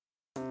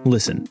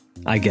Listen,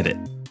 I get it.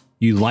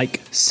 You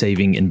like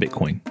saving in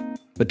Bitcoin.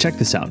 But check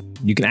this out.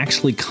 You can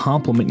actually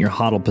complement your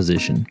HODL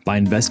position by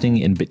investing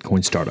in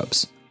Bitcoin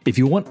startups. If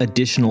you want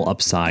additional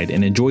upside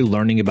and enjoy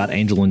learning about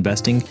angel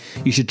investing,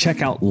 you should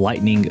check out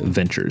Lightning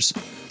Ventures.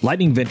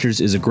 Lightning Ventures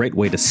is a great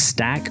way to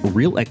stack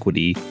real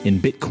equity in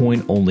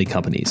Bitcoin-only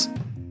companies.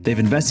 They've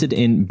invested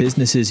in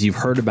businesses you've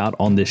heard about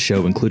on this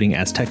show, including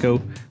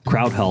Azteco,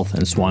 Crowd Health,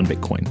 and Swan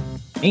Bitcoin.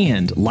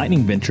 And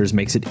Lightning Ventures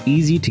makes it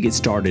easy to get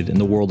started in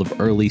the world of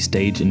early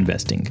stage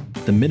investing.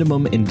 The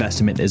minimum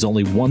investment is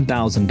only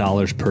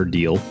 $1,000 per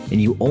deal,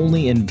 and you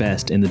only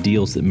invest in the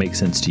deals that make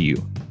sense to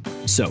you.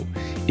 So,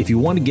 if you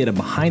want to get a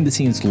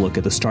behind-the-scenes look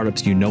at the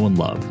startups you know and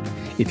love,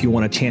 if you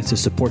want a chance to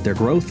support their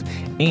growth,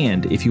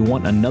 and if you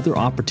want another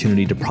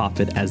opportunity to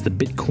profit as the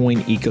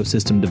Bitcoin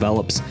ecosystem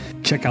develops,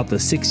 check out the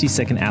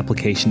 60-second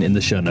application in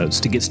the show notes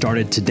to get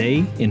started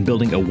today in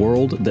building a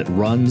world that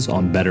runs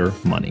on better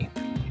money.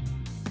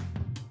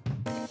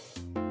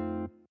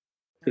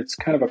 It's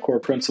kind of a core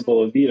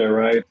principle of Vita,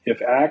 right?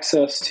 If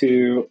access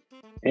to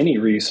any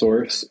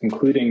resource,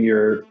 including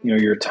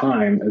your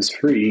time, is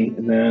free,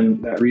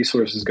 then that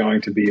resource is going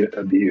to be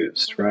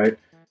abused, right?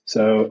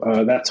 So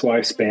that's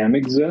why spam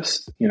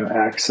exists.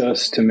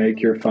 Access to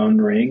make your phone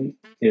ring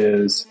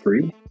is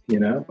free,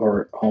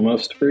 or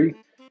almost free.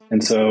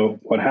 And so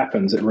what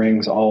happens? It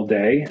rings all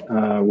day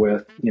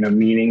with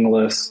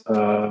meaningless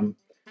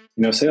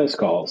sales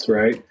calls,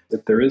 right?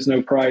 If there is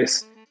no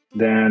price,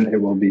 then it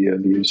will be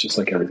abused just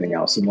like everything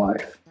else in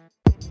life.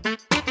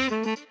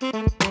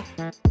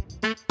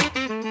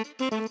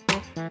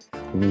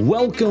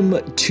 Welcome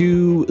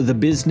to the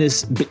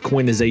Business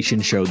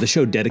Bitcoinization Show, the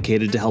show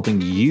dedicated to helping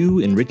you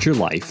enrich your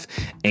life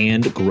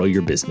and grow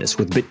your business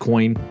with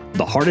Bitcoin,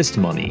 the hardest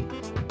money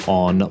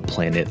on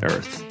planet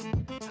Earth.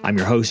 I'm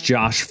your host,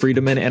 Josh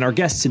Friedemann, and our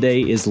guest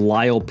today is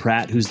Lyle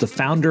Pratt, who's the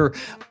founder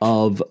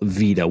of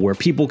Vita, where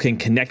people can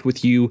connect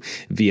with you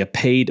via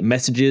paid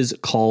messages,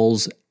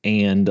 calls,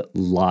 and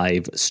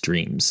live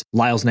streams.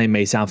 Lyle's name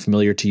may sound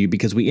familiar to you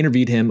because we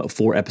interviewed him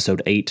for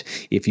episode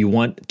 8. If you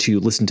want to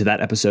listen to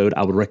that episode,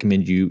 I would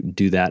recommend you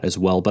do that as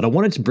well. But I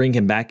wanted to bring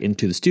him back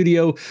into the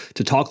studio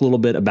to talk a little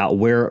bit about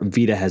where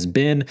Vita has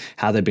been,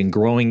 how they've been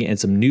growing, and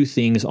some new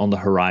things on the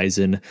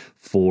horizon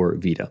for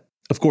Vita.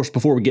 Of course,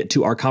 before we get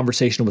to our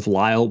conversation with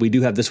Lyle, we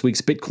do have this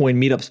week's Bitcoin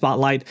Meetup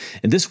Spotlight,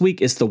 and this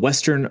week is the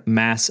Western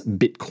Mass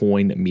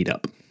Bitcoin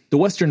Meetup. The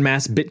Western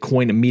Mass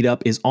Bitcoin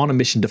Meetup is on a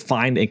mission to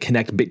find and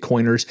connect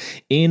Bitcoiners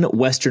in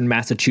Western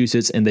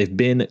Massachusetts, and they've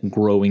been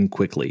growing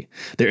quickly.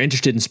 They're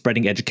interested in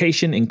spreading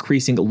education,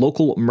 increasing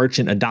local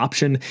merchant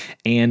adoption,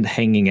 and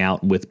hanging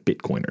out with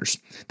Bitcoiners.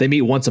 They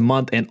meet once a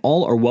month, and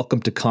all are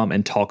welcome to come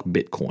and talk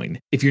Bitcoin.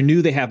 If you're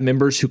new, they have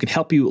members who can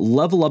help you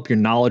level up your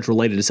knowledge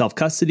related to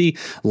self-custody,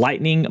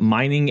 Lightning,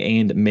 mining,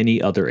 and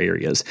many other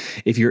areas.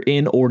 If you're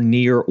in or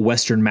near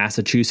Western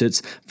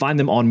Massachusetts, find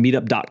them on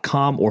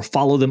meetup.com or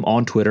follow them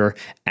on Twitter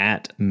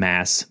at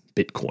Mass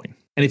Bitcoin.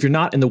 And if you're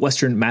not in the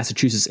Western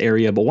Massachusetts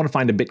area but want to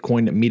find a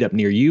Bitcoin meetup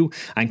near you,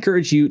 I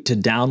encourage you to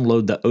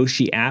download the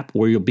Oshi app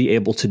where you'll be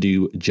able to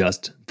do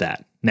just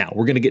that. Now,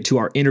 we're going to get to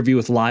our interview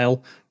with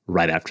Lyle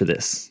right after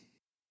this.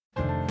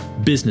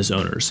 Business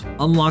owners,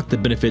 unlock the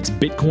benefits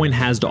Bitcoin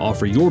has to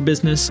offer your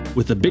business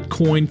with the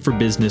Bitcoin for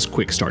Business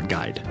Quick Start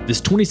Guide.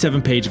 This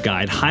 27-page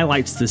guide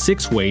highlights the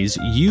 6 ways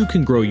you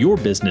can grow your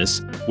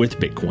business with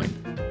Bitcoin.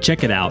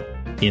 Check it out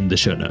in the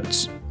show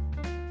notes.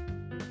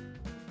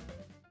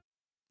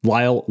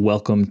 Lyle,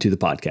 welcome to the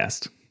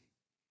podcast.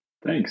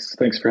 Thanks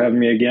for having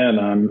me again.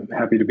 I'm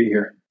happy to be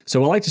here.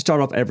 So I like to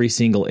start off every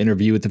single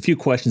interview with a few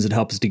questions that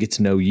help us to get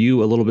to know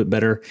you a little bit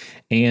better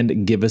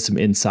and give us some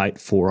insight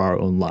for our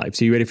own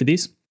lives. Are you ready for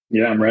these?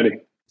 Yeah, I'm ready.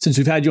 Since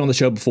we've had you on the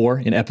show before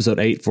in episode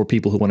 8, for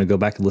people who want to go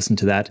back and listen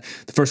to that,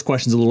 the first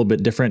question is a little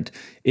bit different.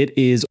 It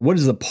is, what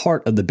is the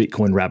part of the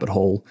Bitcoin rabbit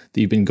hole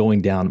that you've been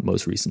going down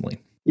most recently?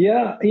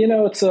 Yeah,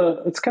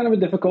 it's kind of a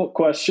difficult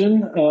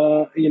question.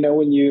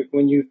 When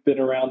you've been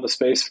around the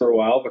space for a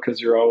while,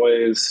 because you're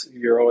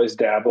always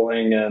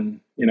dabbling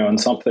in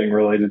something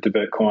related to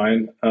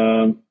Bitcoin.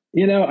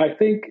 I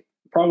think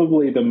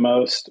probably the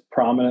most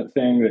prominent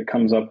thing that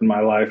comes up in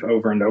my life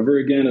over and over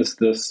again is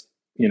this,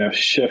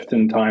 shift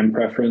in time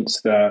preference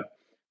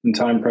in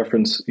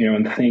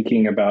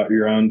thinking about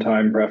your own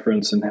time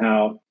preference and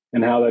how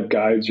that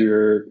guides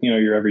your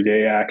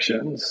everyday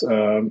actions.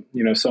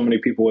 So many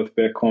people with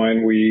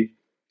Bitcoin,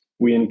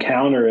 we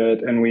encounter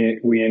it and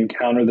we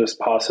encounter this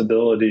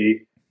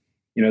possibility,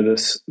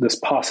 this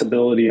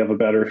possibility of a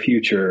better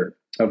future,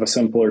 of a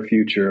simpler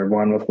future,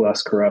 one with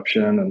less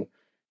corruption and,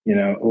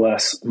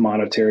 less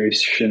monetary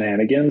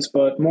shenanigans,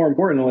 but more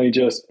importantly,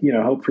 just,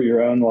 hope for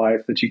your own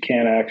life that you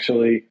can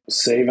actually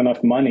save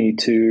enough money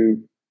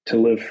to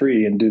live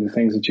free and do the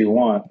things that you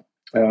want.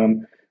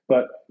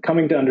 But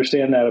coming to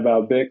understand that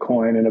about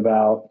Bitcoin and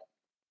about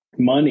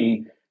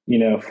money,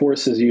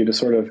 forces you to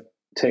sort of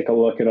take a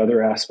look at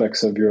other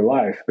aspects of your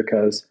life,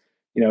 because,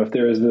 if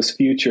there is this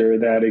future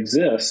that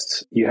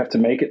exists, you have to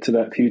make it to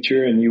that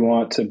future, and you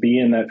want to be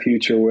in that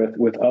future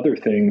with other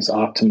things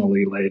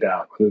optimally laid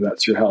out, whether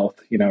that's your health,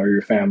 or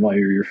your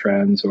family or your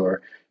friends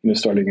or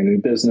starting a new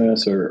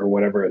business or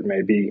whatever it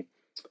may be.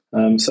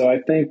 So I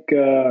think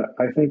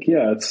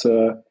yeah,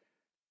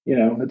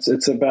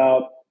 it's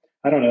about,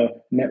 I don't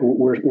know,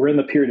 we're in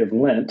the period of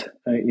Lent,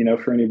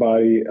 for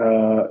anybody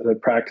that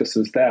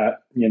practices that,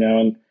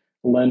 and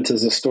Lent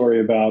is a story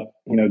about,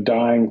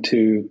 dying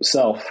to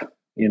self,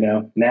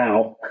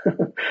 now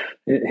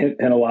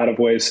in a lot of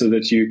ways so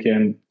that you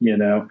can,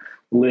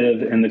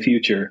 live in the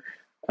future.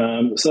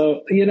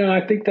 So,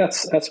 I think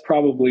that's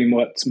probably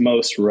what's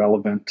most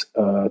relevant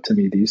to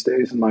me these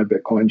days in my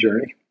Bitcoin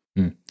journey.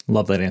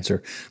 Love that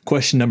answer.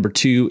 Question number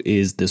 2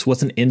 is this: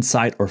 what's an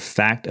insight or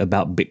fact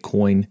about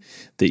Bitcoin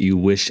that you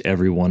wish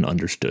everyone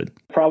understood?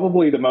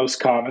 Probably the most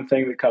common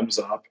thing that comes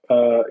up,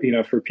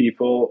 for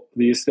people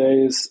these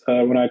days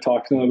when I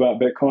talk to them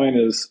about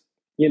Bitcoin is,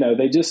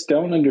 they just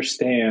don't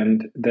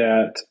understand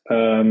that,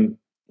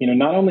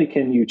 not only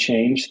can you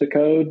change the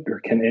code, or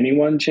can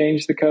anyone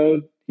change the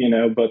code,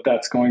 but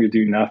that's going to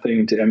do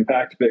nothing to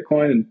impact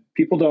Bitcoin. And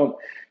people don't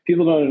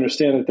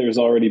understand that there's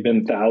already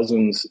been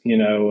thousands,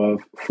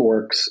 of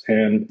forks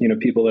and,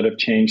 people that have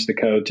changed the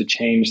code to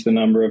change the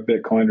number of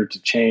Bitcoin, or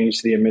to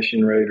change the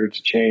emission rate, or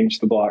to change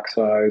the block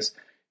size,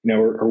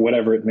 or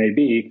whatever it may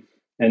be.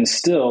 And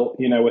still,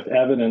 with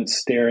evidence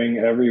staring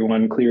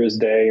everyone clear as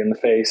day in the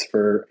face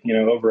for,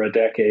 over a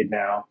decade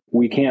now,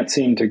 we can't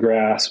seem to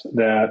grasp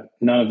that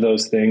none of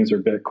those things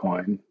are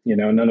Bitcoin.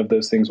 None of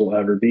those things will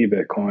ever be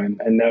Bitcoin.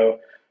 And no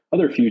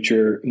other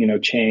future,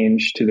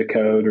 change to the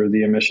code or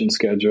the emission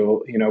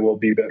schedule, will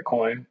be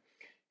Bitcoin.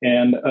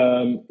 And,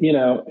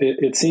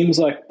 it seems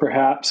like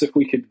perhaps if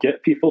we could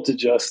get people to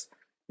just,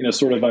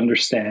 sort of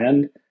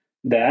understand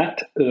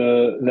that,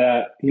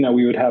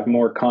 we would have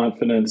more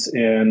confidence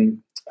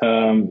in,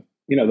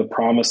 the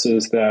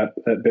promises that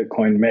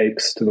Bitcoin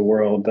makes to the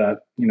world,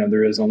 that,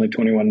 there is only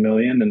 21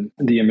 million and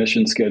the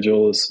emission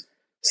schedule is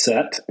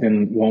set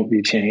and won't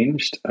be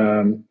changed.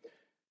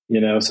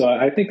 So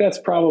I think that's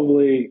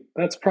probably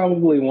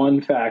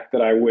one fact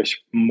that I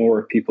wish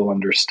more people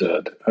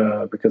understood,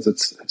 because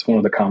it's one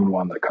of the common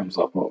one that comes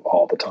up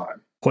all the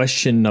time.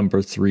 Question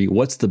number 3: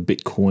 what's the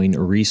Bitcoin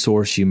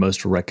resource you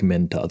most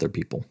recommend to other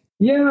people?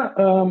 Yeah,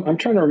 I'm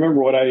trying to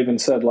remember what I even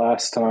said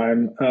last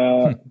time,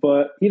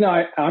 but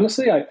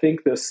I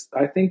think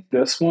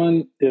this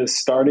one is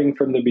starting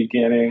from the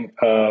beginning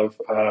of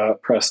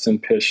Preston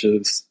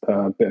Pish's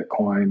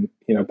Bitcoin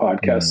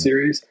podcast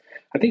series.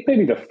 I think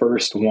maybe the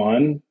first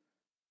one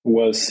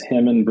was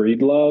him and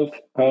Breedlove,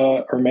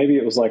 or maybe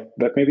it was like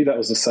that. Maybe that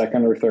was the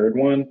second or third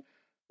one.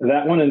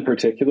 That one in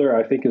particular,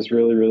 I think is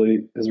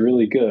really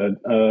good.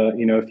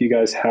 If you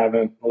guys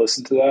haven't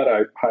listened to that,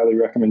 I highly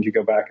recommend you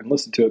go back and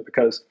listen to it,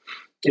 because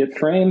it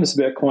frames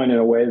Bitcoin in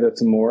a way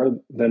that's more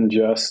than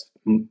just,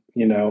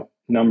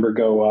 number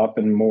go up,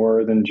 and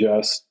more than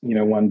just,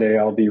 one day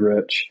I'll be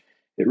rich.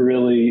 It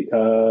really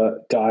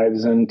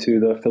dives into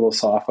the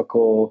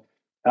philosophical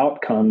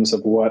outcomes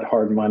of what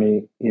hard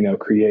money,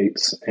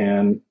 creates,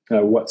 and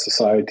what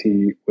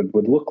society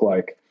would look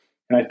like.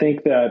 And I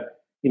think that,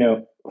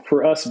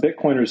 for us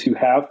Bitcoiners who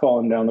have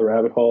fallen down the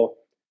rabbit hole,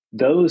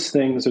 those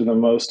things are the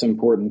most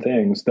important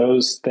things.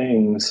 Those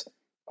things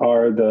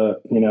are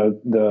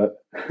the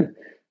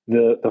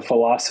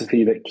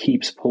philosophy that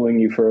keeps pulling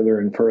you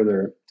further and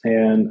further.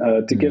 And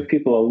to give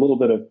people a little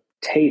bit of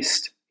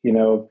taste,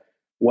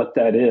 what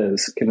that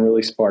is, can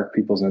really spark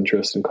people's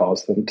interest and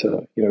cause them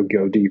to,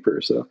 go deeper.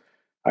 So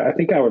I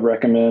think I would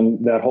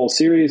recommend that whole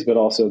series, but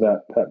also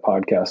that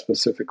podcast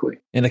specifically.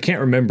 And I can't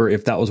remember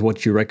if that was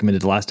what you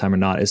recommended last time or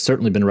not. It's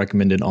certainly been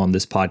recommended on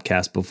this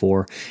podcast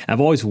before. I've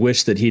always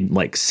wished that he'd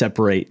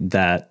separate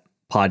that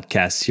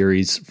podcast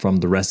series from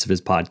the rest of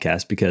his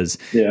podcast, because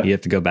you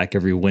have to go back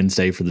every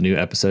Wednesday for the new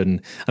episode. And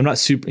I'm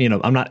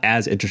not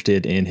as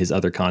interested in his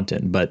other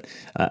content, but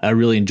I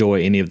really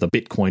enjoy any of the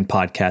Bitcoin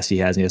podcasts he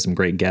has. And he has some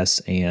great guests,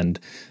 and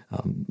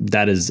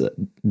that is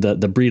the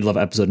Breedlove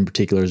episode in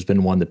particular has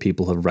been one that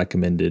people have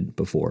recommended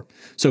before.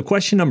 So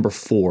question number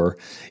 4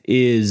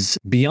 is,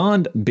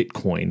 beyond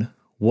Bitcoin,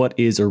 what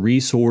is a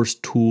resource,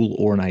 tool,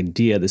 or an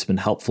idea that's been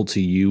helpful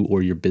to you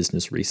or your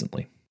business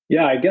recently?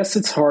 Yeah, I guess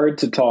it's hard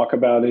to talk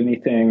about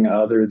anything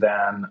other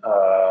than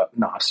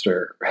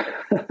Nostr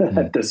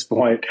at this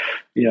point,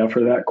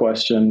 for that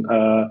question.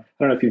 I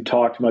don't know if you've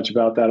talked much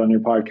about that on your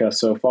podcast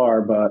so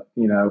far, but,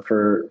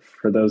 for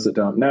those that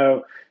don't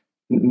know,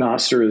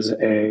 Nostr is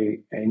a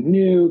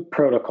new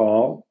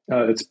protocol.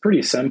 It's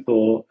pretty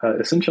simple.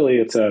 Essentially,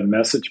 it's a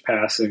message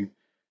passing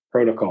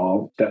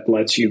protocol that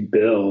lets you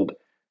build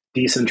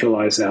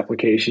decentralized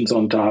applications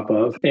on top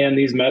of. And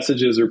these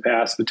messages are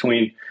passed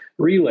between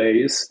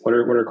relays, what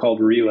are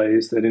called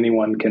relays, that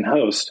anyone can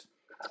host.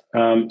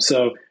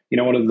 So,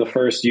 one of the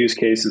first use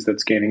cases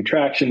that's gaining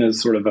traction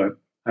is sort of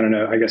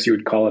I guess you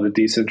would call it a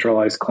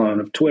decentralized clone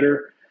of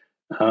Twitter,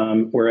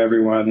 where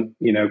everyone,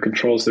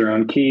 controls their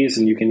own keys,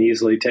 and you can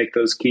easily take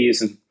those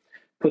keys and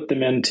put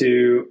them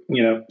into,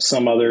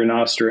 some other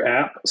Nostr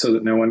app so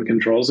that no one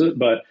controls it.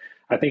 But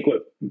I think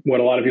what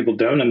a lot of people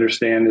don't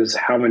understand is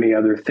how many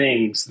other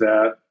things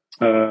that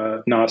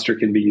Nostr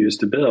can be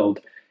used to build.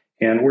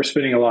 And we're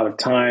spending a lot of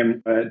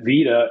time at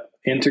Vita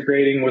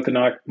integrating with the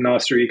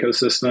Nostr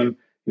ecosystem.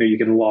 You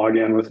can log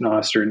in with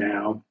Nostr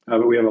now,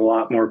 but we have a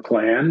lot more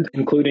planned,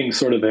 including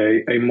sort of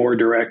a more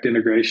direct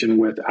integration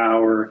with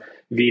our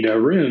Vita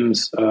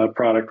Rooms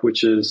product,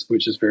 which is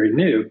very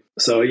new.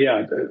 So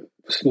yeah,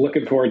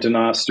 looking forward to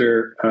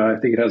Nostr. I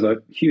think it has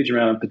a huge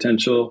amount of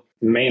potential,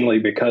 mainly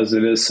because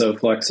it is so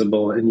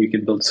flexible and you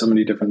can build so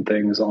many different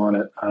things on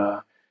it.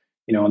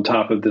 On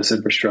top of this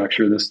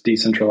infrastructure, this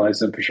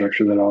decentralized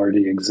infrastructure that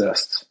already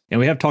exists. And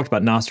we have talked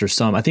about Nostr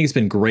some. I think it's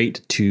been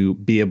great to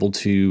be able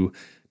to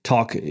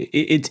talk.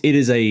 It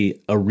is a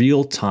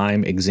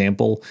real-time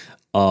example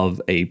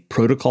of a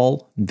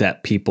protocol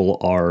that people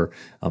are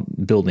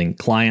building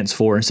clients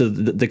for. And so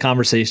the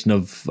conversation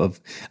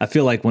of I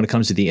feel like when it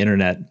comes to the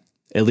internet,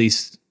 at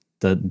least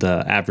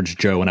the average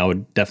Joe, and I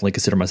would definitely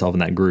consider myself in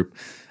that group,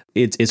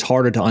 it's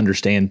harder to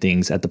understand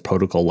things at the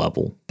protocol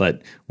level.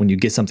 But when you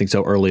get something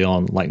so early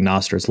on like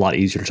Nostr, it's a lot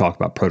easier to talk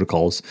about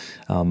protocols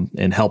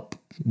and help,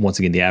 once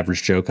again, the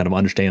average Joe kind of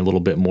understand a little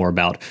bit more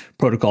about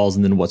protocols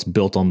and then what's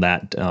built on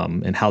that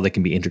and how they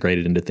can be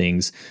integrated into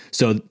things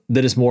so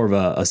that it's more of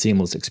a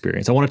seamless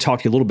experience. I want to talk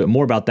to you a little bit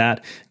more about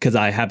that because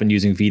I have been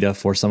using Vita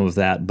for some of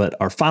that. But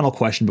our final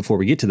question before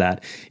we get to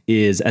that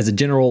is, as a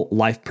general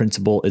life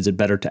principle, is it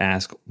better to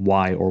ask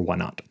why or why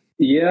not?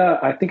 Yeah,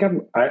 I think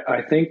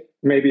I think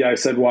maybe I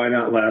said why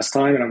not last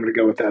time, and I'm going to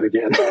go with that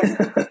again.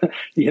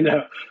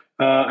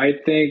 I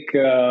think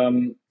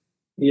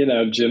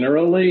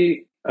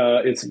generally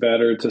it's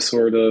better to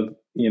sort of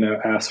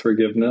ask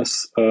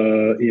forgiveness,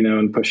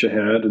 and push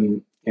ahead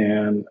and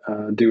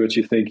do what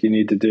you think you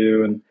need to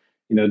do, and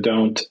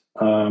don't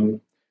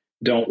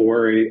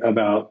worry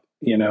about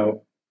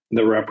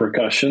the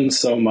repercussions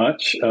so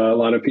much. A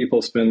lot of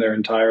people spend their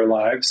entire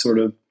lives sort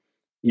of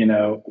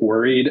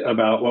worried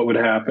about what would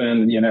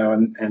happen,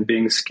 and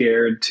being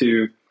scared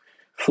to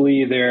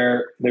flee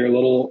their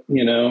little,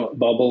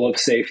 bubble of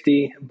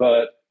safety.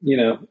 But,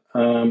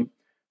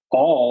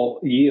 all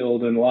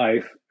yield in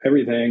life,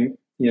 everything,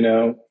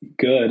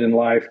 good in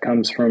life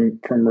comes from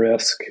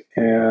risk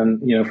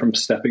and, from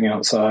stepping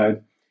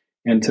outside.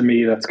 And to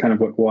me, that's kind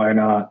of what why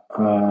not,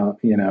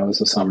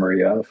 is a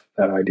summary of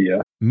that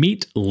idea.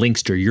 Meet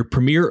Linkster, your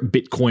premier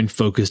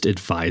Bitcoin-focused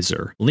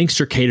advisor.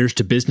 Linkster caters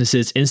to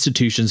businesses,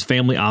 institutions,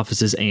 family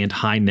offices, and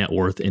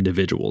high-net-worth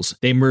individuals.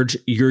 They merge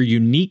your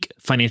unique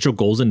financial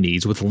goals and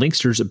needs with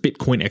Linkster's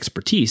Bitcoin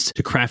expertise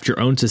to craft your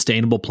own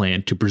sustainable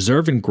plan to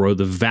preserve and grow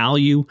the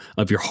value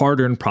of your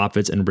hard-earned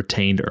profits and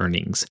retained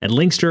earnings. At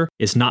Linkster,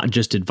 it's not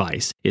just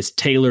advice, it's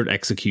tailored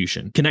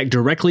execution. Connect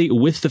directly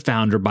with the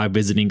founder by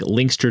visiting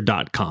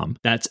linkster.com.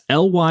 That's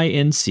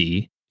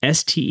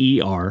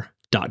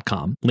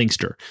LYNCSTER.com.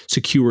 Linkster.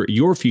 Secure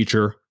your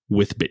future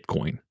with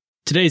Bitcoin.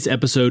 Today's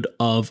episode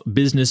of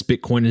Business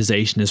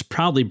Bitcoinization is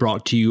proudly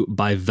brought to you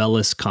by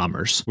Velis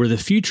Commerce, where the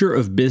future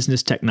of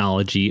business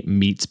technology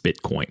meets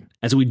Bitcoin.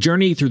 As we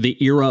journey through the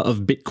era of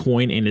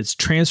Bitcoin and its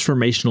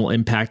transformational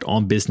impact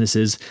on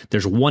businesses,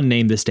 there's one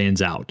name that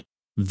stands out: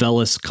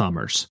 Velis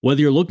Commerce.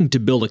 Whether you're looking to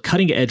build a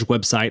cutting-edge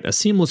website, a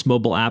seamless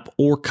mobile app,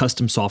 or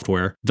custom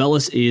software,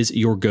 Velis is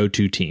your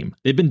go-to team.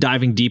 They've been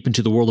diving deep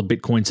into the world of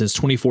Bitcoin since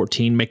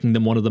 2014, making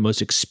them one of the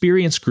most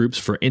experienced groups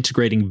for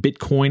integrating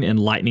Bitcoin and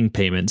Lightning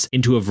payments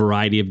into a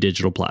variety of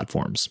digital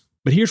platforms.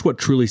 But here's what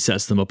truly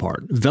sets them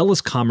apart.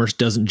 Velis Commerce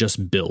doesn't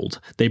just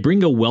build. They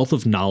bring a wealth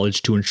of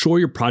knowledge to ensure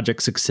your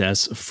project's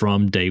success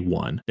from day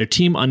one. Their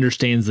team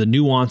understands the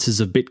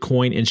nuances of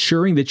Bitcoin,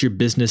 ensuring that your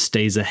business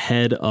stays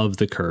ahead of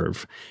the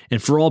curve.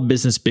 And for all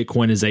business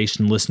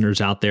Bitcoinization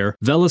listeners out there,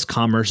 Velis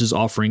Commerce is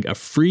offering a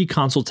free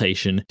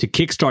consultation to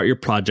kickstart your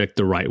project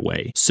the right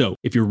way. So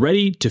if you're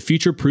ready to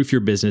future-proof your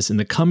business in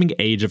the coming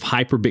age of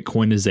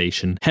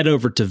hyper-Bitcoinization, head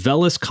over to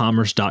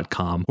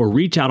veliscommerce.com or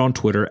reach out on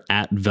Twitter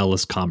at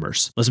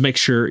veliscommerce. Let's make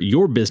sure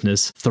your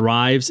business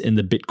thrives in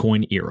the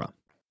Bitcoin era.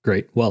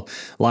 Great. Well,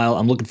 Lyle,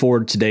 I'm looking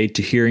forward today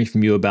to hearing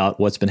from you about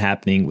what's been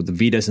happening with the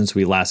Vita since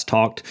we last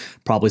talked,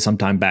 probably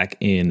sometime back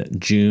in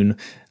June.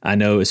 I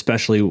know,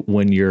 especially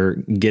when you're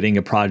getting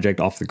a project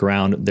off the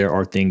ground, there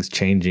are things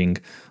changing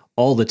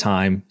all the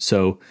time.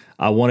 So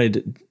I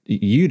wanted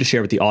you to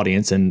share with the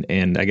audience and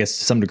I guess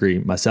to some degree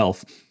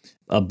myself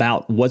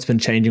about what's been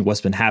changing,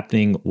 what's been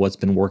happening, what's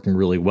been working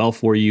really well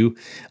for you,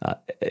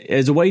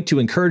 as a way to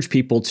encourage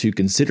people to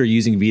consider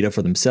using Vita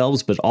for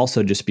themselves, but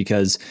also just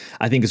because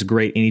I think it's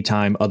great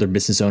anytime other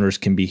business owners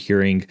can be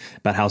hearing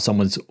about how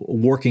someone's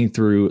working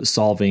through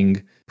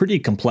solving pretty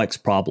complex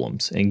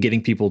problems and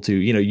getting people to,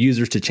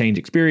 users to change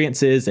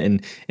experiences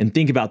and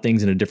think about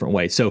things in a different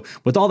way. So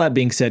with all that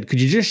being said,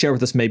 could you just share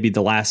with us maybe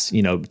the last,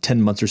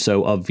 10 months or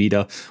so of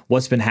Vita,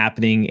 what's been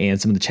happening and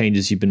some of the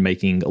changes you've been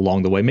making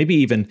along the way? Maybe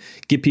even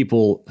give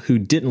people who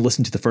didn't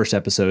listen to the first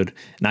episode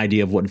an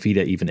idea of what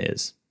Vita even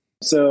is.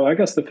 So I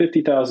guess the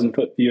 50,000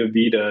 foot view of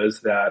Vita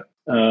is that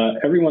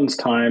everyone's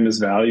time is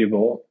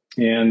valuable,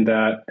 and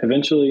that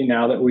eventually,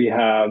 now that we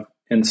have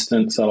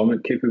instant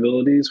settlement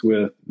capabilities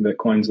with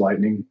Bitcoin's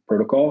Lightning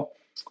protocol,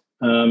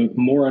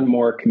 more and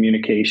more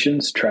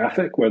communications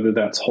traffic, whether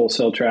that's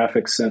wholesale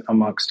traffic sent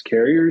amongst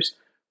carriers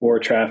or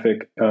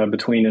traffic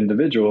between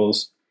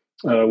individuals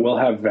will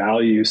have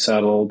value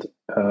settled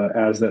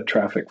as that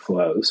traffic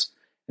flows.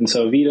 And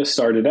so Vita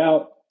started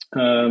out,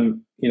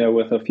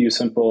 with a few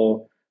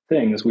simple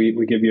things.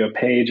 We give you a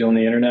page on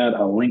the internet,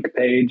 a link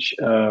page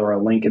or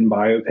a link in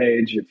bio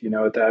page, if you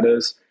know what that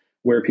is,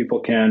 where people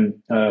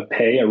can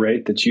pay a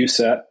rate that you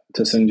set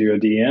to send you a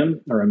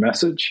DM or a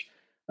message.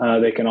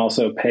 They can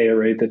also pay a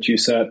rate that you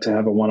set to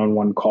have a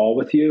one-on-one call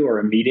with you or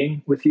a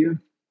meeting with you.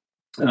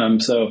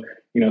 So,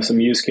 some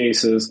use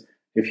cases,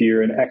 if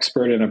you're an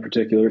expert in a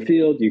particular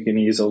field, you can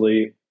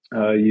easily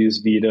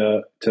use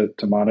Vita to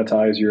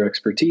monetize your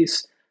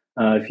expertise.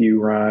 If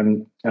you're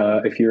an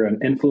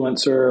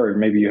influencer, or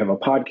maybe you have a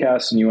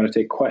podcast and you want to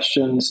take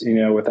questions,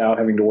 without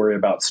having to worry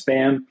about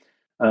spam,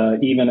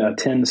 even a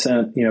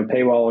 10-cent,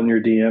 paywall on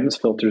your DMs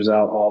filters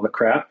out all the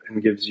crap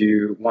and gives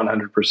you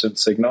 100%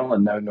 signal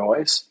and no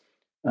noise.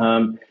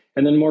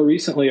 And then more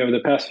recently, over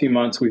the past few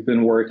months, we've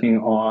been working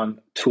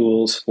on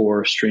tools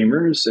for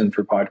streamers and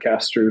for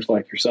podcasters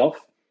like yourself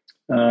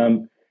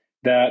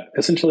that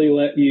essentially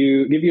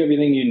give you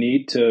everything you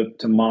need to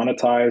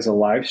monetize a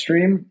live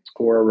stream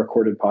or a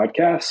recorded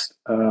podcast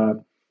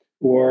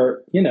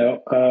or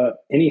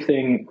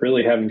anything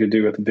really having to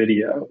do with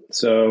video.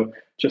 So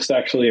just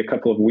actually a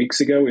couple of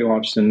weeks ago, we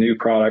launched a new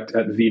product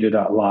at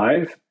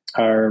Vita.live.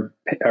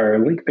 Our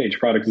link page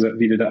product is at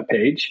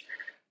Vita.page.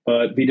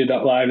 But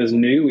Vita.live is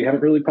new. We haven't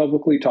really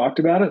publicly talked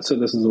about it, so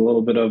this is a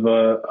little bit of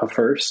a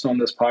first on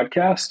this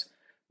podcast.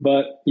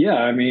 But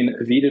yeah,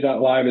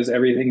 Vita.live is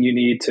everything you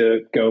need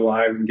to go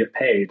live and get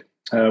paid.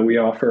 We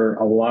offer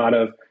a lot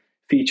of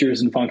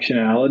features and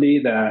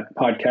functionality that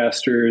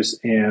podcasters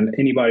and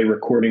anybody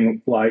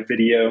recording live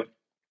video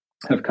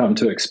have come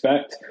to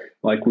expect.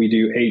 Like we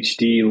do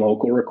HD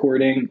local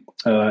recording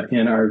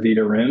in our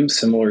Vita rooms,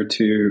 similar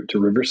to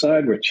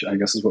Riverside, which I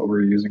guess is what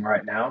we're using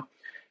right now.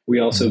 We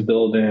also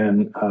build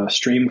in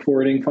stream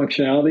forwarding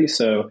functionality.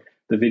 So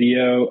the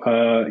video,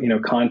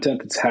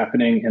 content that's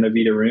happening in a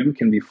Vita room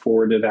can be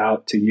forwarded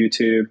out to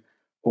YouTube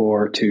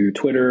or to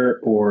Twitter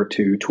or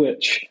to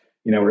Twitch,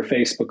 or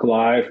Facebook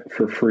Live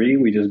for free.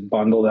 We just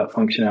bundle that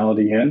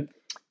functionality in.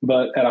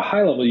 But at a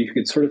high level, you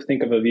could sort of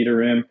think of a Vita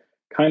room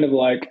kind of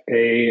like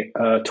a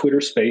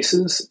Twitter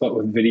Spaces, but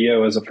with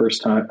video as a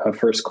first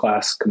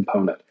class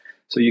component.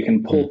 So you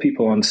can pull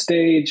people on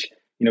stage.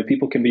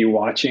 People can be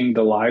watching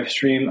the live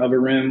stream of a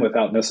room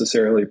without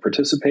necessarily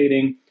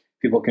participating.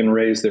 People can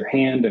raise their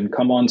hand and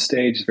come on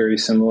stage, very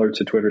similar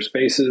to Twitter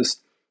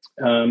Spaces.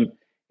 And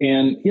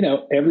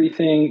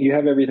everything, you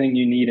have everything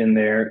you need in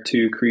there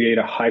to create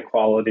a high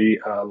quality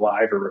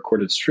live or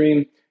recorded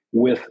stream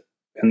with,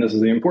 and this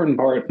is the important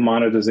part,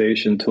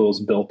 monetization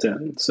tools built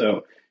in.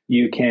 So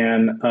you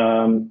can,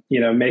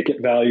 make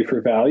it value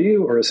for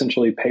value, or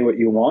essentially pay what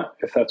you want,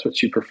 if that's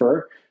what you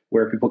prefer,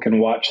 where people can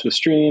watch the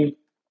stream,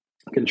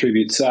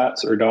 contribute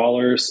sats or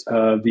dollars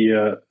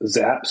via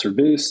zaps or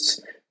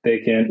boosts.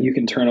 You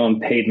can turn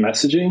on paid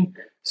messaging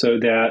so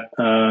that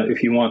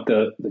if you want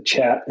the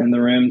chat in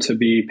the room to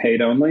be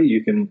paid only,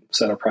 you can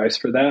set a price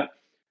for that.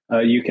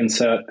 You can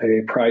set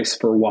a price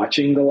for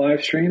watching the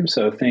live stream.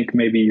 So think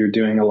maybe you're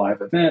doing a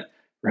live event,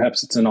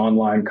 perhaps it's an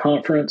online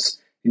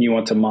conference, and you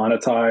want to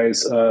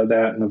monetize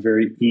that in a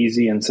very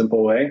easy and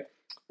simple way.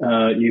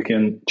 You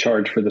can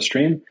charge for the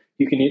stream.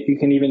 You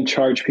can even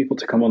charge people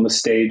to come on the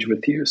stage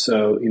with you.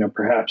 So,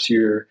 perhaps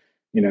you're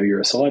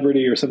a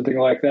celebrity or something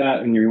like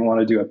that, and you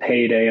want to do a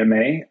paid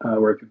AMA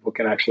where people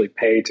can actually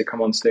pay to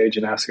come on stage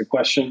and ask a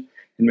question.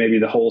 And maybe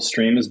the whole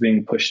stream is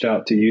being pushed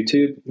out to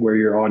YouTube where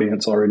your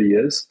audience already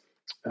is.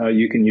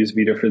 You can use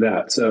Vita for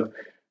that. So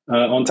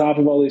on top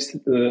of all these,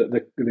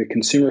 the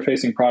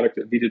consumer-facing product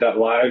at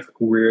Vita.live,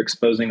 we're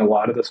exposing a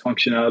lot of this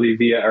functionality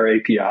via our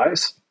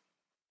APIs.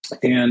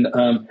 And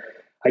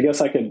I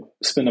guess I could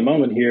spend a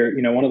moment here.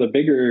 One of the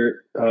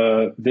bigger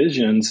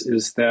visions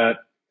is that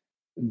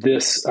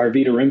our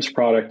Vita Rooms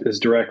product is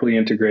directly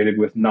integrated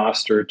with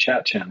Nostr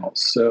chat channels.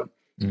 So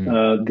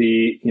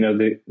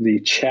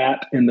the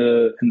chat in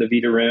the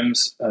Vita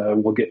Rooms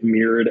will get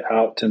mirrored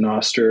out to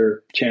Nostr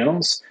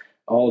channels.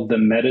 All of the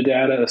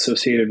metadata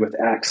associated with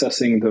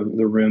accessing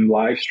the room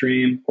live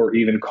stream or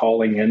even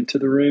calling into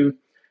the room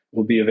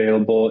will be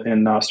available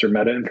in Nostr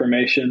meta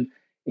information.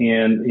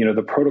 And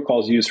the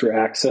protocols used for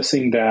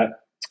accessing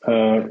that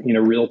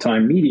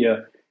real-time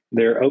media,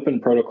 they're open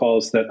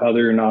protocols that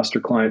other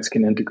Nostr clients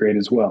can integrate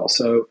as well.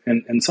 So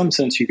in some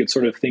sense, you could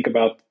sort of think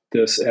about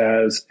this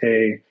as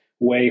a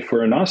way for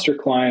Nostr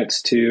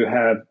clients to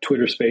have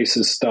Twitter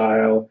Spaces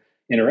style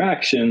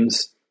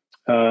interactions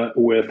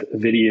with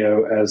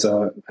video as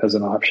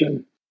an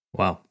option.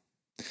 Wow.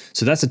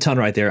 So that's a ton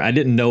right there. I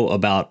didn't know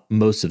about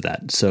most of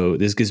that. So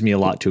this gives me a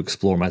lot to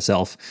explore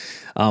myself.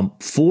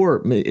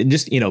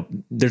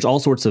 There's all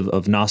sorts of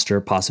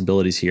Nostr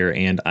possibilities here.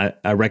 And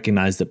I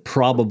recognize that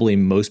probably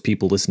most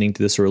people listening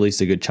to this, or at least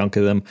a good chunk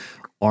of them,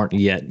 aren't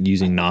yet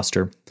using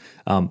Nostr.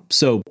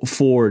 So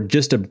for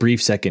just a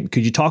brief second,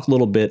 could you talk a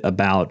little bit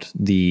about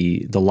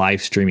the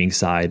live streaming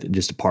side,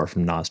 just apart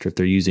from Nostr? If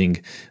they're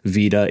using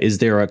Vita, is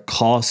there a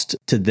cost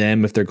to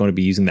them if they're going to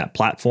be using that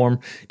platform?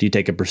 Do you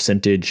take a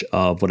percentage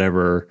of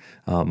whatever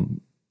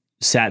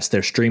sats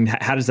they're streamed?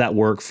 How does that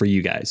work for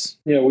you guys?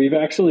 Yeah, we've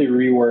actually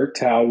reworked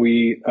how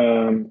we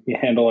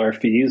handle our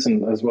fees,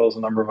 and as well as a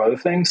number of other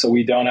things. So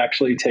we don't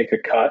actually take a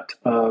cut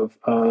of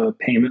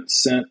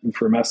payments sent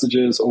for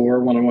messages or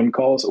one-on-one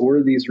calls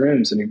or these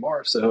rooms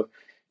anymore. So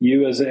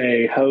you, as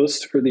a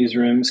host for these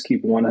rooms,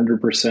 keep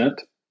 100%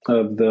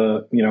 of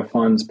the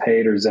funds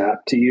paid or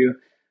zapped to you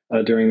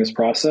during this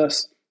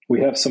process.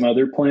 We have some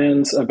other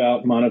plans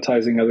about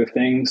monetizing other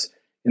things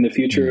in the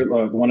future.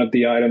 One of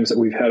the items that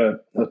we've had a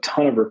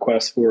ton of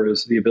requests for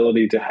is the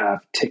ability to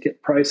have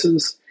ticket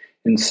prices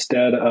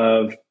instead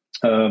of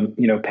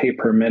pay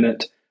per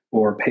minute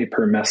or pay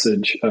per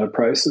message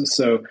prices.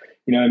 So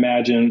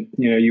imagine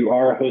you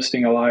are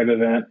hosting a live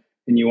event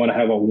and you want to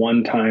have a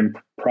one-time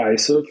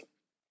price of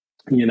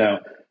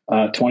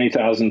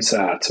 20,000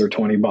 sats or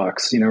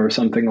 $20, or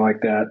something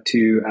like that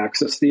to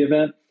access the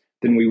event.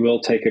 Then we will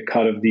take a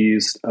cut of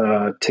these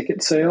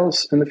ticket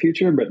sales in the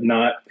future, but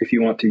not if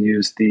you want to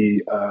use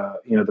the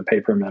the pay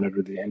per minute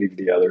or any of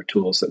the other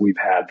tools that we've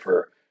had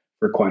for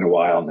quite a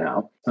while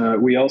now.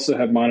 We also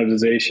have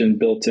monetization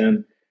built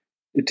in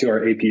to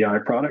our API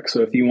product.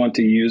 So if you want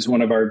to use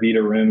one of our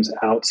Vita rooms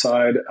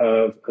outside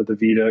of the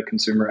Vita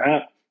consumer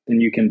app,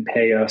 then you can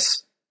pay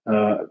us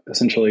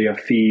essentially a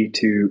fee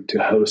to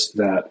host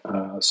that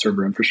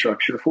server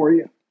infrastructure for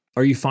you.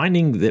 Are you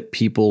finding that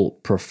people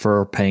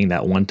prefer paying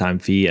that one-time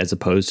fee as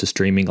opposed to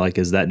streaming? Like,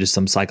 is that just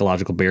some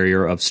psychological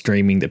barrier of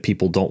streaming that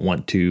people don't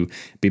want to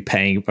be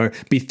paying or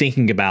be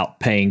thinking about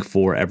paying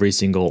for every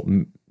single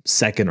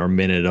second or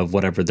minute of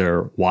whatever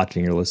they're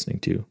watching or listening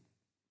to?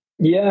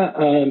 Yeah,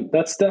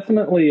 that's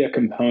definitely a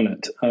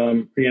component.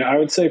 I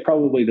would say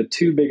probably the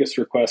two biggest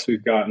requests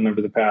we've gotten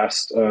over the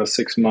past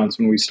 6 months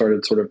when we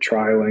started sort of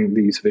trialing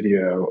these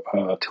video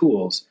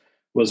tools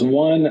was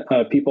one,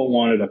 people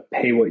wanted a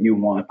pay what you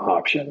want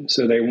option.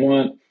 So they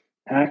want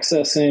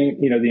accessing,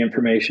 the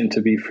information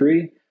to be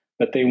free,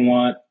 but they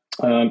want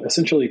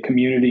essentially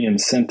community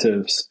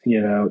incentives,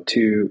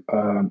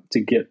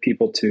 to get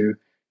people to,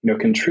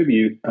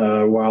 contribute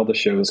while the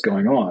show is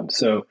going on.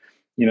 So,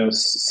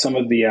 some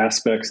of the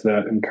aspects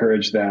that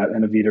encourage that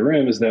in a Vita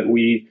room is that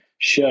we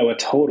show a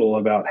total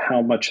about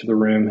how much the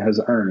room has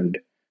earned,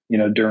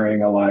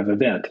 during a live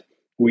event.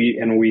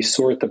 We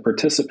sort the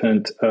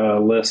participant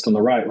list on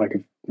the right.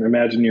 Like,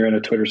 imagine you're in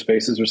a Twitter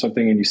Spaces or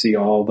something, and you see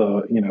all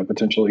the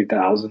potentially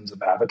thousands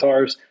of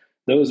avatars.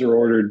 Those are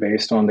ordered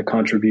based on the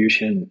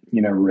contribution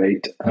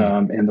rate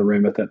in the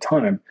room at that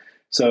time.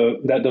 So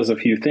that does a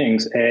few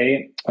things.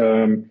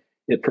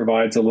 It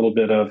provides a little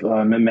bit of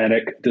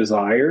mimetic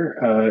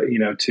desire,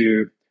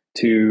 to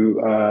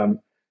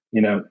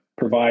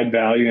provide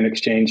value in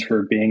exchange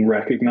for being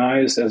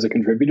recognized as a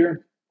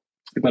contributor.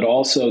 But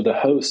also the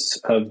hosts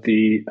of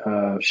the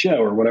show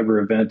or whatever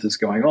event is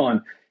going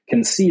on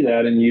can see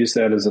that and use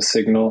that as a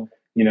signal,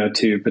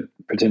 to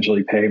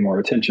potentially pay more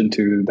attention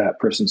to that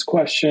person's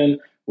question,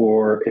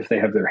 or if they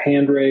have their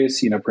hand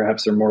raised,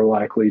 perhaps they're more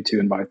likely to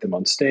invite them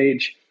on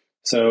stage.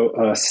 So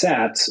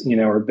sats,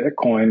 or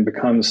Bitcoin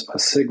becomes a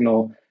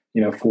signal,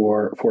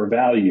 for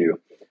value.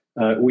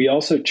 We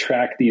also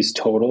track these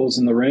totals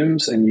in the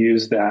rooms and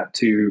use that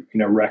to,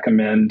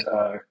 recommend,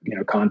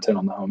 content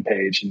on the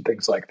homepage and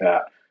things like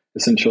that.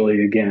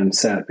 Essentially, again,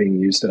 SAT being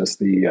used as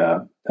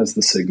the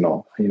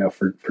signal,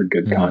 for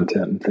good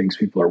content and things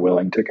people are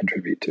willing to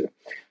contribute to.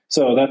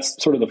 So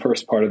that's sort of the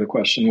first part of the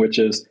question, which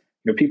is,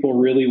 people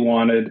really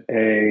wanted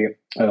a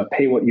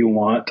pay what you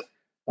want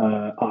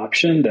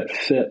option that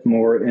fit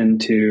more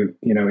into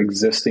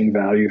existing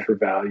value for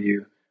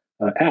value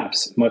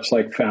apps, much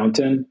like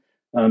Fountain,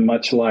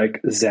 much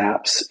like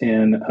Zaps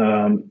in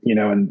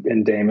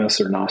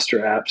Damus or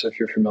Nostra apps, if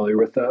you're familiar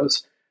with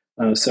those.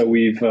 So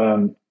we've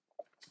done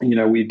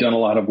a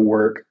lot of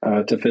work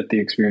to fit the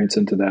experience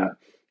into that.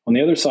 On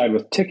the other side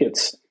with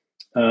tickets,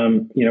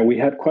 we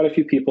had quite a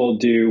few people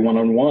do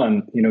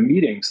one-on-one,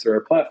 meetings through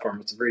our platform.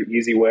 It's a very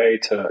easy way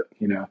to,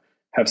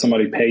 have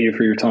somebody pay you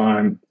for your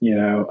time,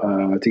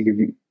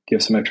 to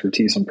give some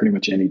expertise on pretty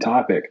much any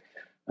topic.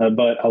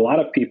 But a lot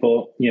of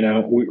people,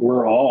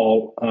 we're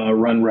all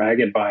run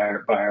ragged by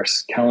our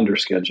calendar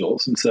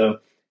schedules. And so,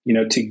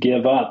 to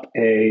give up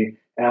a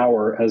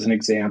hour as an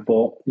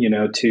example,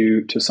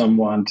 to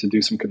someone to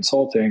do some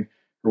consulting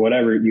or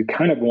whatever, you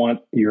kind of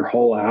want your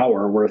whole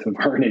hour worth of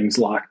earnings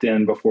locked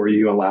in before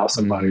you allow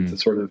somebody to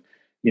sort of,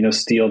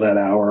 steal that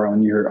hour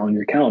on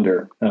your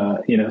calendar.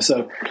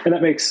 So, and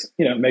that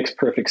makes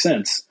perfect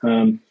sense.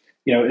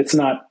 It's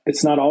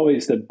not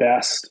always the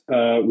best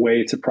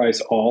way to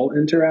price all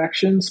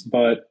interactions,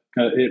 but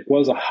it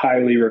was a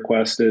highly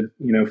requested,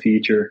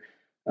 feature,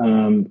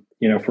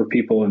 for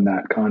people in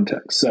that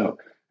context. So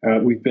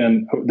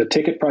the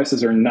ticket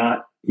prices are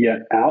not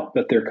yet out,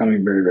 but they're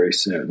coming very, very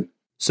soon.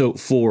 So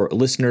for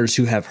listeners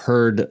who have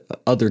heard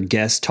other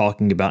guests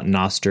talking about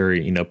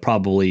Nostr,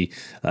 probably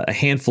a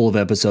handful of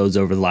episodes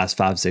over the last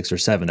 5, 6, or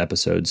 7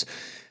 episodes,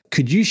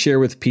 could you share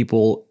with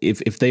people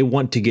if they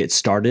want to get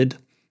started,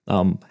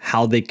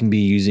 how they can be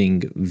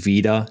using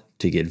Vita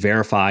to get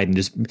verified and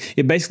just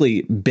it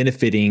basically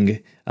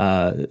benefiting,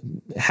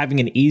 having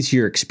an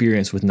easier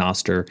experience with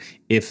Nostr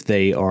if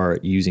they are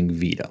using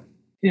Vita?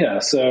 Yeah,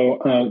 so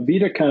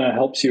Vita kind of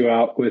helps you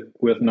out with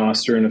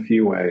Nostr in a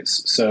few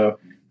ways. So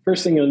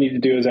first thing you'll need to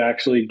do is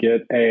actually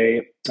get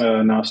a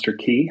Nostr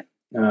key,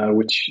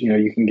 which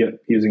you can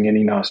get using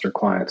any Nostr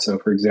client. So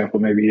for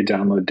example, maybe you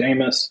download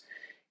Damus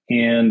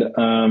and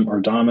or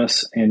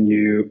Damus, and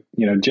you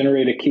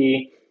generate a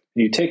key.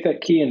 You take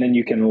that key, and then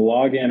you can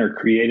log in or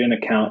create an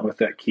account with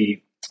that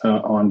key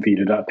on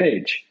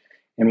vita.page.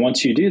 And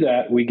once you do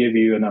that, we give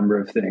you a number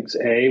of things.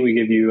 We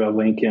give you a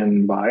link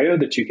in bio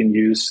that you can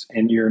use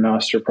in your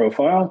Nostr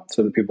profile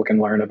so that people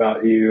can learn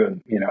about you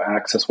and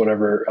access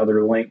whatever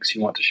other links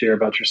you want to share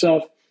about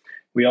yourself.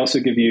 We also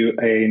give you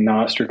a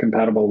Nostr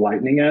compatible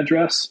Lightning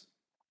address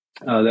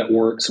that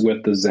works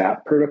with the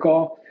Zap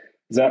protocol.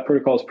 Zap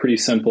protocol is pretty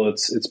simple.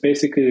 It's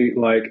basically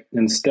like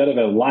instead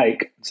of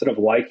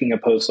liking a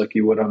post like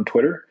you would on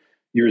Twitter,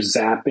 you're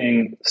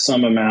zapping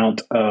some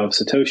amount of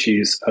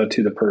Satoshis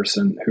to the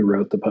person who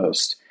wrote the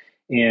post.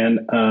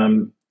 And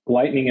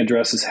Lightning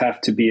addresses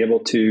have to be able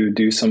to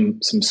do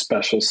some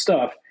special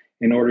stuff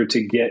in order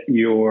to get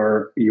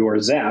your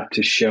zap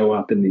to show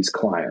up in these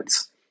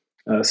clients.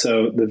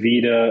 So the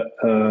Vita,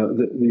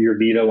 your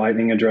Vita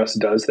Lightning address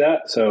does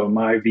that. So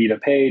my Vita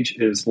page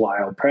is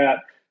Lyle Pratt.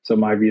 So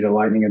my Vita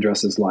Lightning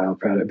address is Lyle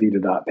Pratt at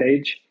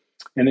vita.page.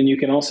 And then you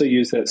can also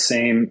use that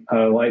same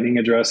Lightning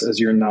address as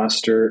your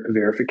Nostr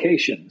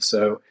verification.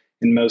 So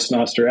in most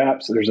Nostr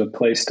apps, there's a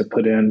place to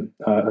put in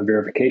a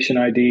verification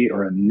ID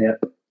or a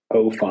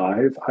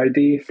NIP05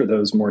 ID for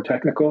those more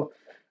technical.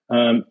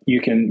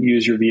 You can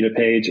use your Vita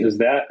page as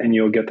that, and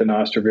you'll get the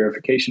Nostr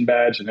verification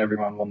badge, and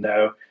everyone will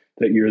know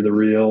that you're the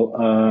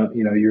real,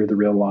 you're the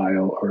real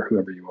Lyle or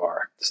whoever you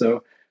are.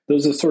 So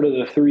those are sort of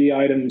the three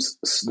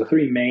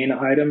main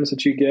items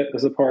that you get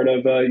as a part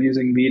of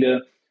using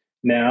Vita.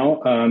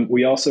 Now,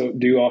 we also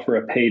do offer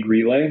a paid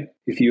relay.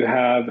 If you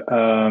have,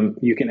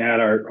 you can add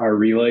our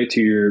relay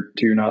to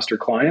your Nostr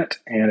client,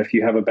 and if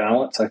you have a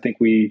balance, I think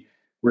we're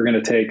going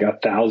to take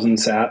 1,000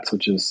 sats,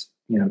 which is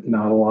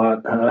not a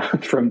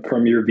lot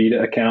from your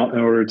Vita account in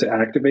order to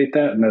activate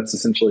that, and that's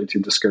essentially to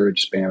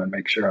discourage spam and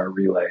make sure our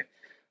relay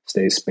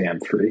stays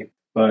spam free.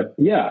 But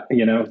yeah,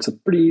 it's a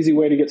pretty easy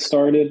way to get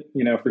started.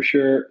 For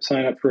sure,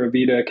 sign up for a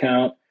Vita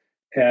account,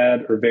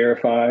 add or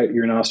verify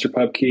your Nostr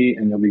pub key,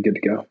 and you'll be good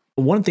to go.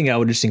 One thing I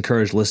would just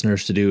encourage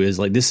listeners to do is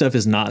this stuff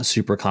is not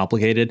super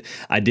complicated.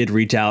 I did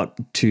reach out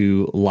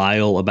to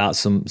Lyle about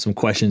some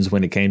questions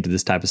when it came to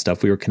this type of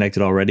stuff. We were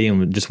connected already and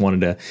we just wanted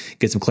to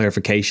get some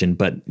clarification.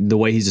 But the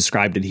way he's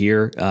described it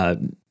here,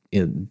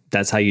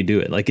 that's how you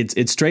do it.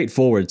 It's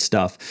straightforward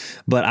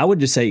stuff, but I would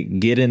just say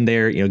get in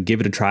there,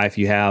 give it a try. If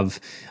you have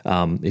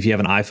an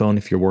iPhone,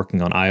 if you're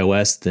working on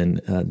iOS,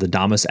 then the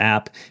Damus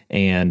app.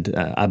 And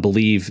I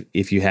believe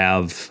if you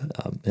have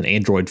an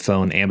Android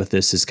phone,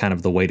 Amethyst is kind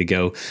of the way to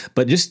go,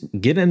 but just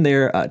get in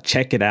there,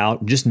 check it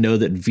out. Just know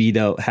that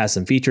Vita has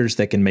some features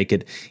that can make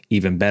it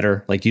even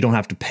better. You don't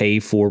have to pay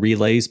for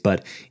relays,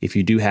 but if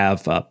you do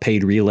have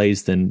paid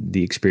relays, then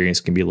the experience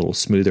can be a little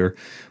smoother.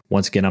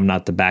 Once again, I'm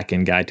not the back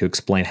end guy to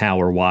explain how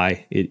or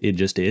why. It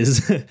just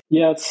is.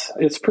 Yeah,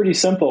 it's pretty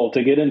simple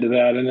to get into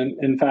that, and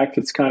in fact,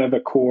 it's kind of a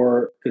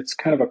core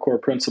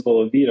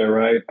principle of Vita,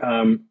 right?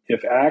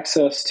 If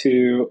access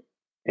to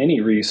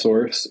any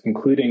resource,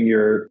 including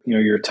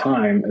your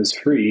time, is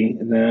free,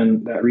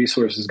 then that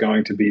resource is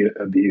going to be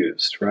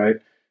abused, right?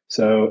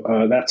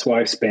 So that's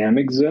why spam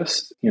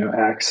exists.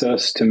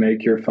 Access to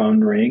make your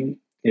phone ring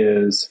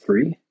is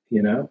free,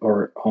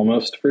 or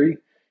almost free.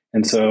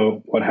 And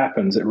so what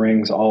happens? It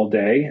rings all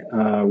day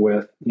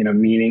with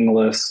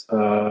meaningless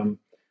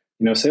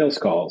sales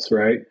calls,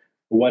 right?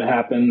 What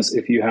happens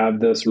if you have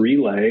this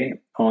relay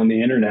on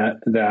the internet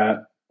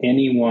that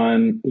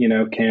anyone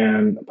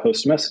can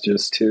post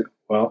messages to?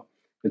 Well,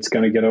 it's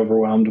going to get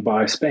overwhelmed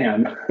by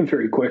spam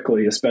very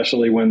quickly,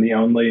 especially when the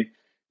only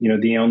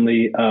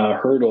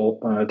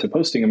hurdle to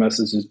posting a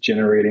message is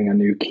generating a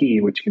new key,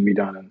 which can be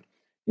done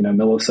in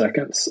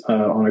milliseconds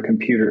on a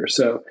computer.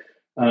 So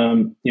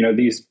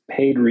these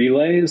paid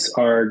relays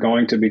are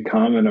going to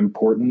become an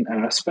important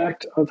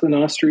aspect of the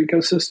Nostr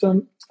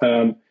ecosystem.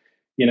 I'm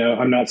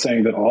not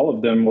saying that all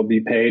of them will be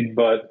paid,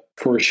 but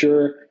for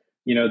sure,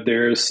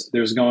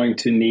 there's going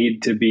to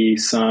need to be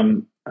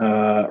some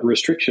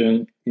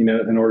restriction,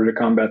 in order to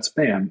combat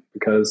spam,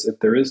 because if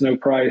there is no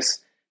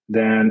price,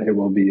 then it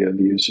will be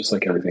abused just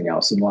like everything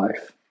else in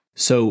life.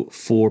 So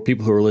for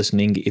people who are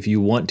listening, if you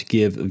want to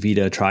give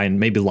Vita a try, and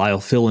maybe Lyle,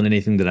 fill in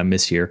anything that I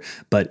miss here,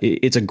 but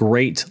it's a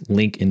great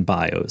link in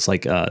bio. It's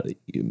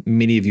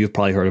many of you have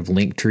probably heard of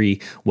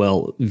Linktree.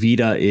 Well,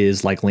 Vita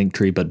is like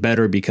Linktree, but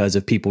better, because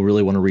if people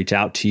really want to reach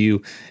out to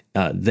you,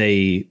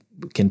 they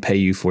can pay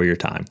you for your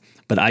time.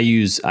 but I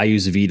use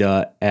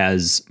Vita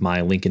as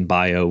my link in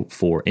bio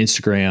for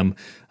Instagram,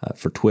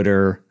 for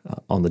Twitter,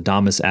 on the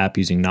Damus app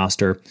using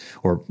Nostr,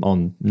 or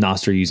on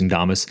Nostr using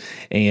Damus.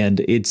 And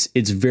it's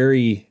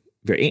very,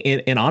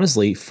 and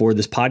honestly, for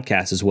this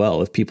podcast as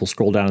well, if people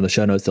scroll down in the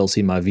show notes, they'll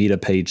see my Vita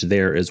page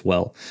there as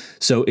well.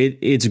 So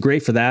it's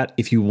great for that.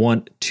 If you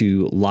want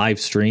to live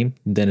stream,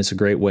 then it's a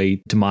great way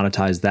to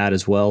monetize that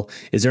as well.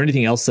 Is there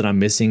anything else that I'm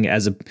missing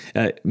as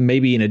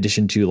maybe in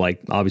addition to,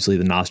 like, obviously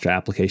the Nostra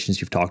applications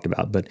you've talked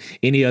about, but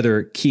any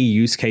other key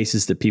use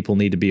cases that people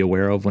need to be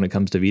aware of when it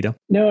comes to Vita?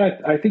 No,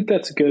 I think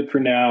that's good for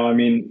now. I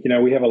mean,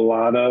 we have a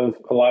lot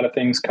of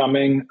things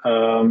coming,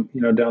 down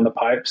the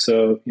pipe.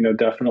 So,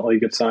 definitely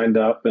get signed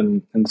up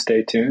and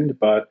stay tuned.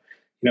 But,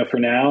 for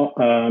now,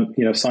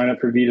 sign up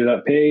for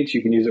Vita.page.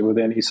 You can use it with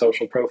any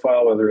social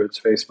profile, whether it's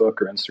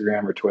Facebook or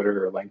Instagram or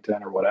Twitter or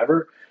LinkedIn or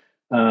whatever.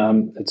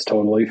 It's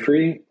totally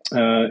free.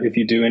 If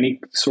you do any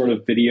sort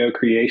of video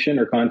creation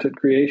or content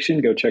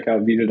creation, go check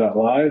out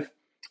Vita.live.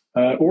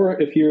 Or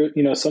if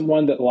you're,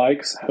 someone that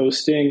likes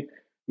hosting,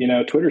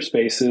 Twitter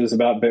spaces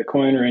about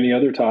Bitcoin or any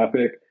other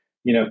topic,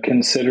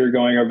 consider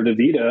going over to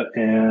Vita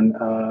and,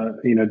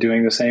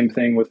 doing the same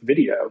thing with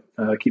video.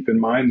 Keep in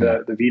mind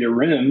that the Vita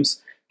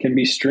rims can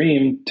be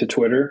streamed to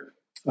Twitter.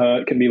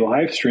 It can be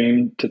live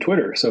streamed to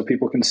Twitter. So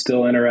people can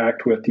still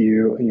interact with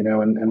you,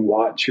 and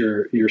watch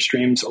your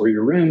streams or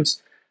your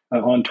rims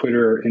on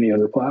Twitter or any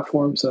other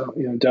platform. So,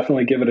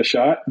 definitely give it a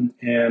shot.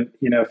 And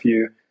if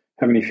you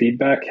have any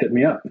feedback, hit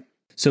me up.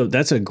 So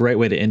that's a great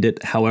way to end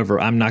it. However,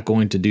 I'm not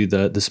going to do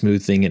the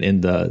smooth thing and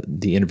end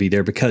the interview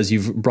there, because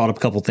you've brought up a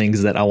couple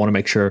things that I want to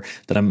make sure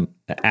that I'm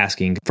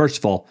asking. First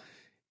of all,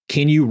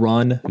 can you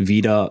run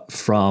Vita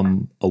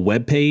from a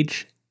web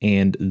page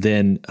and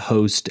then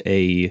host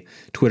a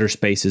Twitter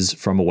Spaces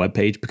from a web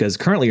page? Because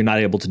currently you're not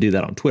able to do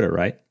that on Twitter,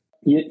 right?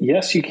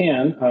 Yes, you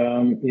can.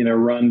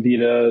 Run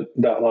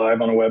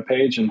Vita.live on a web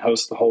page and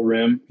host the whole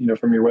rim,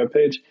 from your web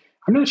page.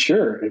 I'm not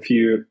sure if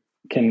you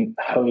can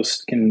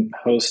host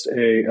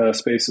a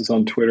Spaces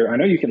on Twitter. I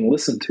know you can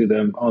listen to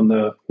them on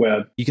the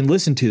web. You can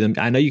listen to them.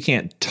 I know you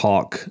can't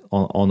talk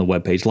on the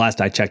web page. Last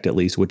I checked, at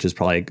least, which is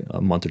probably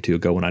a month or two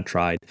ago when I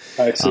tried.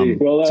 I see.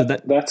 Well,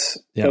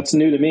 that's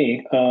new to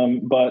me.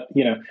 But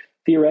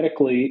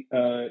theoretically,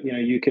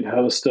 you could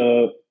host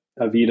a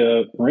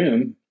Vita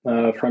room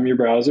from your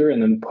browser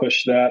and then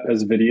push that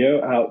as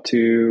video out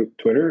to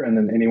Twitter, and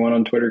then anyone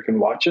on Twitter can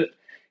watch it.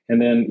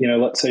 And then,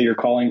 let's say you're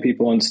calling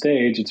people on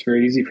stage. It's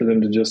very easy for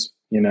them to just,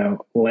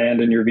 land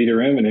in your Vita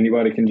room, and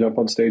anybody can jump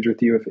on stage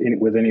with you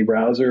with any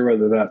browser,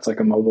 whether that's like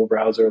a mobile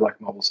browser,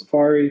 like mobile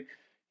Safari,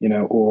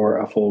 or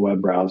a full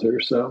web browser.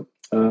 So,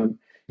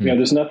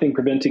 there's nothing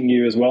preventing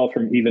you as well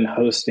from even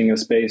hosting a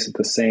space at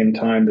the same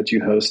time that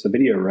you host the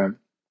video room.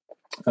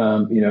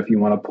 If you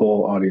want to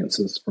pull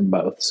audiences from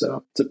both.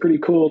 So it's a pretty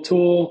cool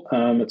tool.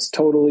 It's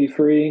totally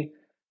free.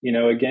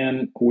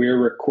 Again, we're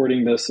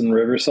recording this in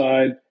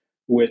Riverside,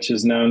 which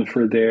is known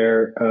for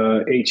their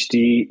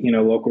HD,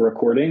 local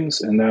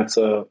recordings, and that's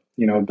a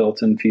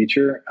built-in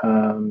feature.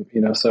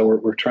 So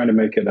we're trying to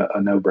make it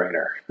a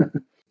no-brainer.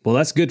 Well,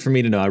 that's good for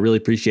me to know. I really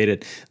appreciate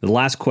it. The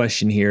last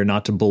question here,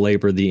 not to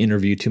belabor the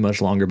interview too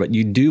much longer, but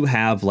you do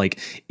have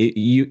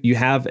you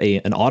have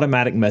an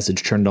automatic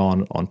message turned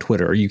on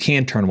Twitter, or you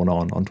can turn one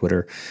on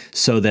Twitter,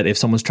 so that if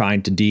someone's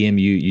trying to DM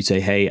you, you say,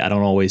 hey, I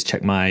don't always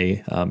check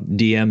my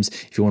DMs.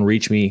 If you want to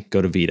reach me,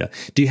 go to Vita.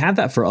 Do you have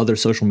that for other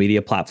social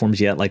media platforms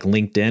yet, like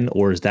LinkedIn,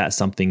 or is that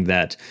something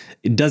that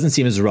it doesn't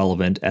seem as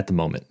relevant at the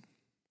moment?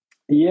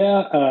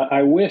 Yeah,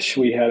 I wish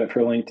we had it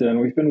for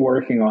LinkedIn. We've been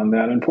working on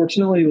that.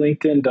 Unfortunately,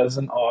 LinkedIn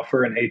doesn't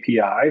offer an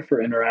API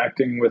for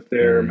interacting with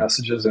their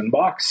messages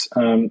inbox.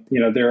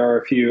 There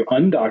are a few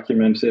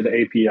undocumented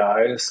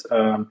APIs,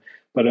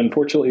 but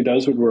unfortunately,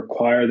 those would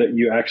require that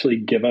you actually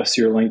give us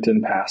your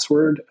LinkedIn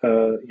password,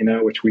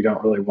 which we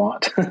don't really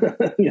want.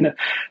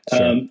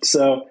 Sure.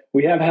 So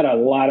we have had a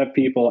lot of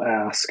people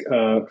ask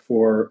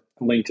for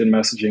LinkedIn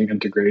messaging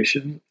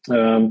integration.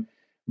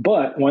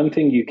 But one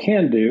thing you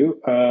can do,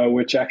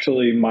 which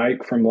actually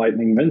Mike from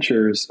Lightning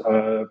Ventures,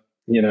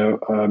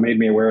 made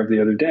me aware of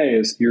the other day,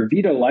 is your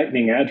Vita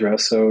Lightning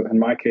address. So in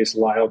my case,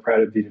 Lyle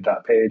Pratt at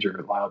Vita.page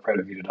or Lyle Pratt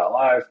at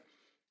Vita.live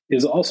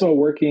is also a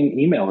working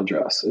email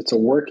address. It's a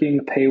working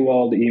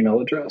paywalled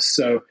email address.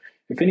 So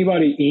if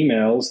anybody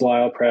emails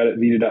Lyle Pratt at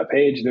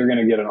Vita.page, they're going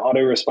to get an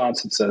auto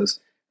response that says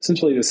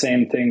essentially the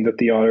same thing that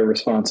the auto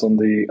response on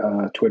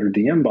the Twitter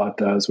DM bot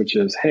does, which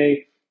is,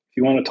 hey, if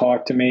you want to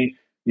talk to me,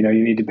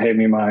 you need to pay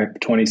me my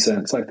 20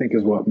 cents, I think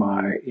is what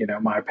my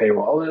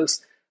paywall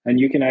is. And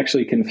you can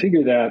actually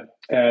configure that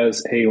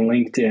as a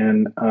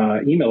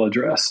LinkedIn email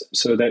address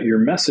so that your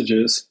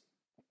messages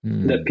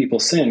that people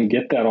send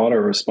get that auto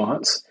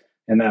response,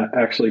 and that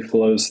actually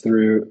flows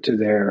through to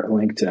their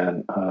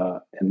LinkedIn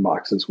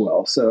inbox as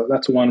well. So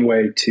that's one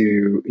way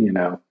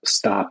to,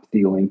 stop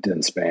the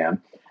LinkedIn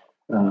spam,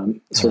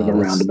 sort of a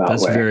roundabout way.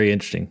 That's very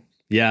interesting.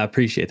 Yeah, I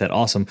appreciate that.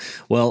 Awesome.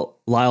 Well,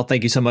 Lyle,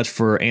 thank you so much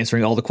for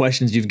answering all the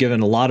questions. You've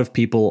given a lot of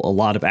people a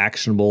lot of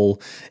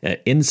actionable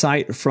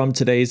insight from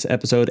today's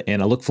episode,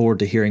 and I look forward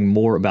to hearing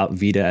more about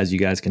Vita as you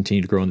guys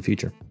continue to grow in the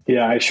future.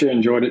 Yeah, I sure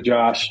enjoyed it,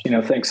 Josh.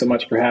 Thanks so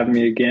much for having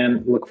me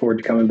again. Look forward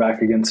to coming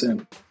back again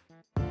soon.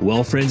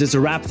 Well, friends, it's a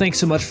wrap. Thanks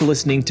so much for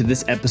listening to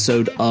this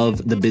episode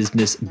of the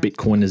Business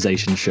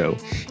Bitcoinization Show.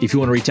 If you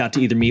want to reach out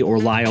to either me or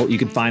Lyle, you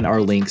can find our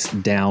links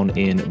down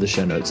in the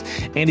show notes.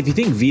 And if you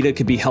think Vita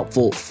could be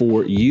helpful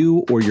for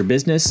you or your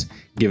business,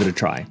 give it a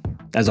try.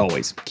 As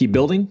always, keep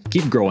building,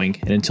 keep growing,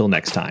 and until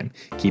next time,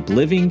 keep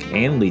living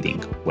and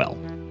leading well.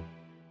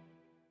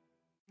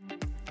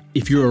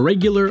 If you're a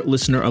regular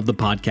listener of the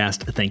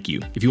podcast, thank you.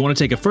 If you want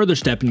to take a further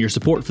step in your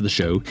support for the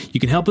show,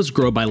 you can help us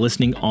grow by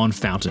listening on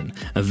Fountain,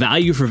 a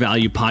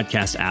value-for-value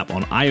podcast app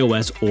on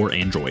iOS or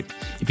Android.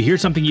 If you hear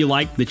something you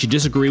like that you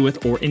disagree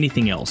with or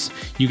anything else,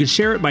 you can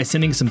share it by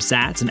sending some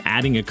sats and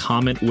adding a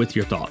comment with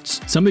your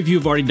thoughts. Some of you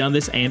have already done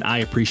this, and I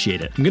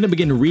appreciate it. I'm going to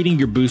begin reading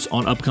your boosts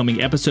on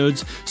upcoming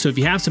episodes, so if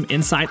you have some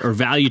insight or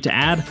value to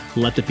add,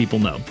 let the people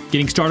know.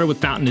 Getting started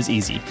with Fountain is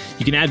easy.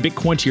 You can add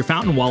Bitcoin to your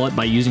Fountain wallet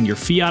by using your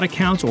fiat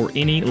accounts or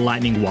any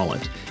Lightning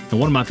wallet. And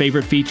one of my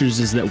favorite features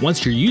is that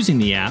once you're using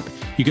the app,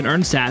 you can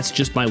earn sats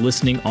just by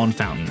listening on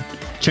Fountain.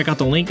 Check out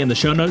the link in the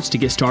show notes to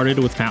get started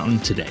with Fountain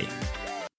today.